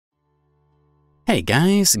Hey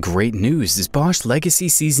guys, great news as Bosch Legacy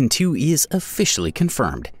Season 2 is officially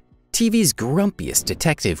confirmed. TV's grumpiest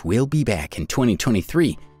detective will be back in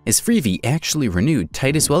 2023 as Freevee actually renewed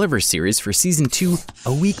Titus Welliver's series for Season 2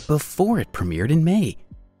 a week before it premiered in May.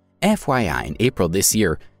 FYI, in April this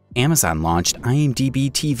year, Amazon launched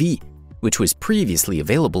IMDb TV, which was previously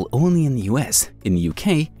available only in the US, in the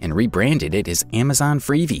UK, and rebranded it as Amazon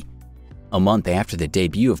Freevee. A month after the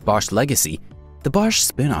debut of Bosch Legacy, the Bosch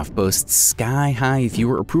spin-off boasts sky-high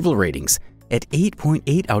viewer approval ratings at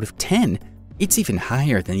 8.8 out of 10. It's even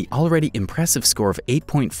higher than the already impressive score of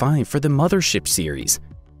 8.5 for the Mothership series.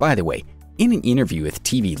 By the way, in an interview with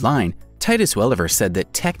TV Line, Titus Welliver said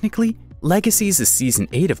that technically, Legacy is a Season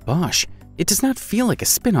 8 of Bosch. It does not feel like a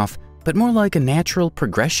spin-off, but more like a natural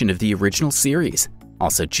progression of the original series.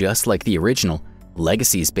 Also, just like the original,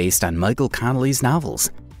 Legacy is based on Michael Connelly's novels.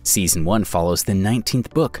 Season 1 follows the 19th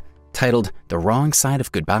book, titled The Wrong Side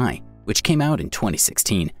of Goodbye, which came out in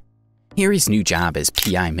 2016. Harry's new job as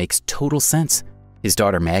PI makes total sense. His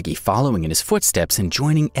daughter Maggie following in his footsteps and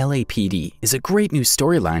joining LAPD is a great new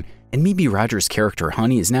storyline, and Mimi Rogers' character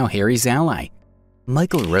Honey is now Harry's ally.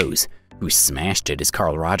 Michael Rose, who smashed it as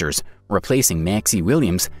Carl Rogers, replacing Maxie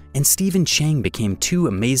Williams, and Stephen Chang became two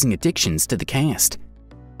amazing additions to the cast.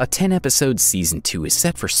 A 10-episode Season 2 is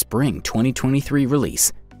set for spring 2023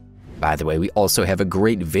 release. By the way, we also have a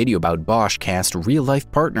great video about Bosch cast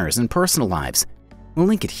real-life partners and personal lives. We'll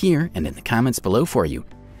link it here and in the comments below for you.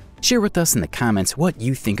 Share with us in the comments what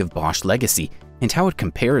you think of Bosch Legacy and how it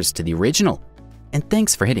compares to the original. And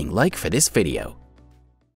thanks for hitting like for this video.